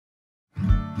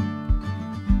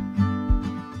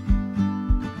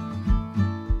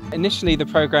Initially the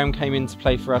programme came into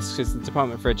play for us because the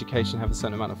Department for Education have a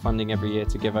certain amount of funding every year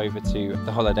to give over to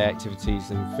the holiday activities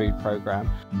and food programme.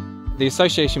 The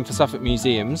Association for Suffolk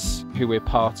Museums, who we're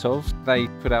part of, they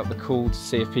put out the call to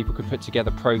see if people could put together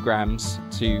programmes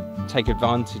to take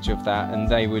advantage of that, and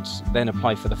they would then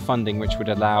apply for the funding which would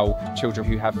allow children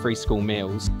who have free school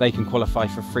meals, they can qualify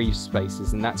for free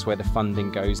spaces, and that's where the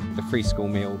funding goes. The free school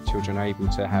meal, children are able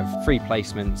to have free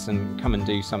placements and come and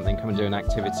do something, come and do an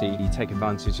activity, take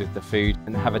advantage of the food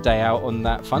and have a day out on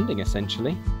that funding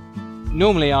essentially.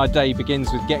 Normally our day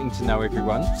begins with getting to know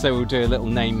everyone, so we'll do a little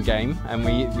name game, and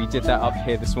we did that up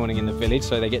here this morning in the village,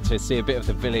 so they get to see a bit of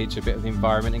the village, a bit of the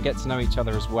environment, and get to know each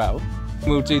other as well.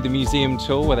 We'll do the museum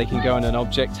tour where they can go on an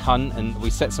object hunt, and we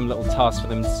set some little tasks for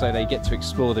them so they get to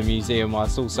explore the museum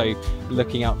whilst also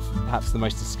looking up perhaps the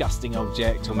most disgusting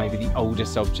object or maybe the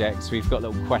oldest object. So we've got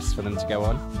little quests for them to go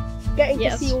on. Getting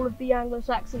to see all of the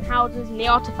Anglo-Saxon houses and the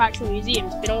artefacts in the museum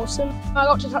has been awesome. I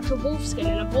got to touch a wolf skin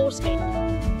and a boar skin.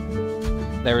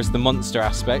 There is the monster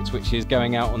aspect, which is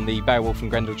going out on the Beowulf and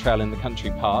Grendel Trail in the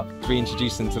country park. We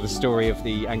introduce them to the story of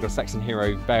the Anglo-Saxon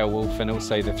hero Beowulf and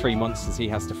also the 3 monsters he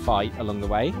has to fight along the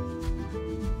way.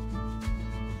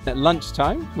 At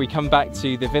lunchtime, we come back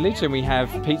to the village and we have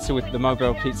pizza with the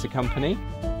Mobile Pizza Company.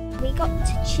 We got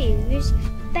to choose.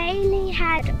 Bailey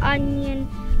had onion,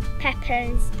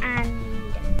 peppers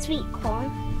and sweet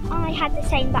corn. I had the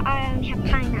same, but I only had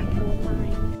pineapple in mine.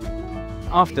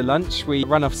 After lunch, we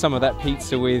run off some of that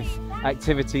pizza with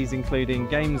activities including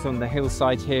games on the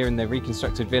hillside here in the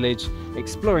reconstructed village,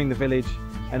 exploring the village,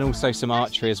 and also some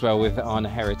archery as well with Arna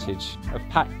Heritage. A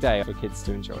packed day for kids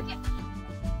to enjoy.